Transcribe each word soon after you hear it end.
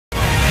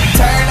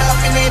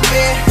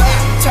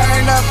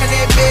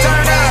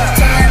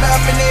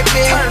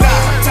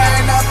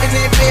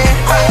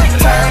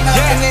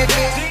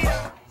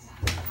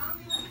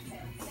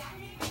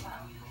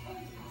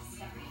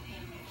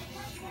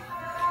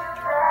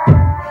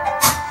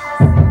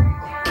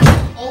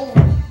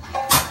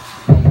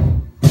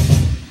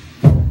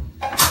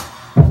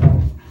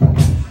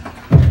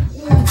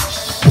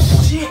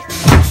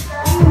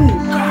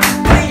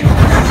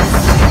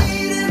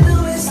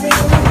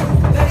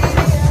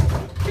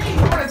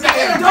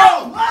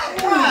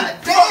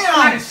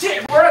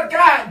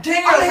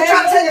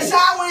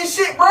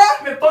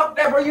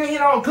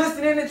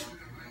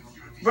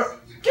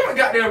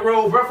that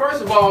robe, bro.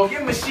 First of all, give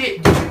him a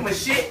shit. Give him a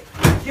shit.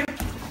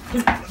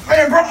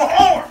 Man, bro, my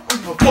arm.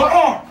 My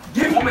arm.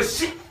 Give him a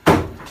shit.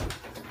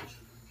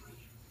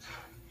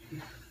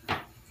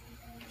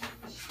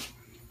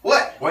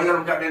 What? Why you got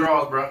them goddamn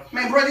drawers, bro?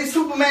 Man, bro, these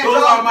Superman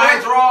Those are my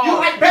drawers. You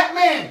like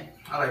Batman?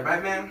 I like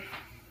Batman.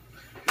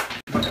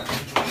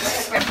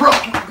 Man, bro.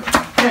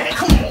 Man,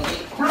 come on,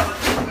 bro.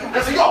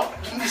 Let's go.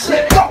 Give me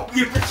shit. Go.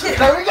 Give me shit.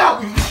 There we go.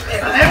 There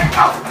we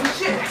go. Give me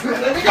shit.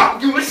 There we go.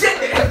 Give me shit.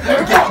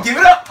 Give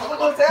it up. I'm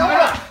gonna tell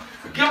him.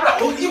 Give it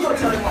up. Oh, you gonna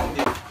tell him what I'm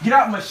doing? Get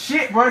out my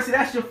shit, bro. See,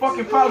 that's your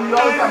fucking problem. You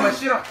always got my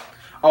shit on.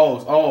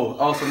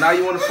 Oh, so now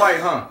you want to fight,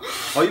 huh?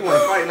 Oh, you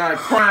want to fight now,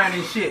 crying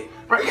and shit.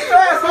 Bro, get your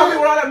ass on me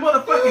with all that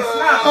motherfucking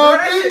snap, bro.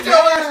 That shit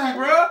nasty,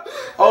 bro.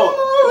 Oh,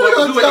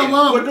 do it then.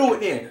 Well, do it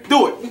then.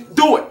 Do it.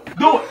 Do it. Do it.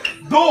 Do it.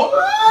 Do it.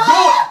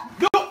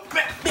 Do it.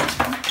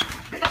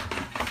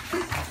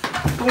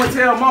 Go and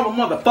tell mama,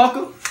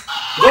 motherfucker.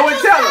 Go and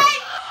tell her.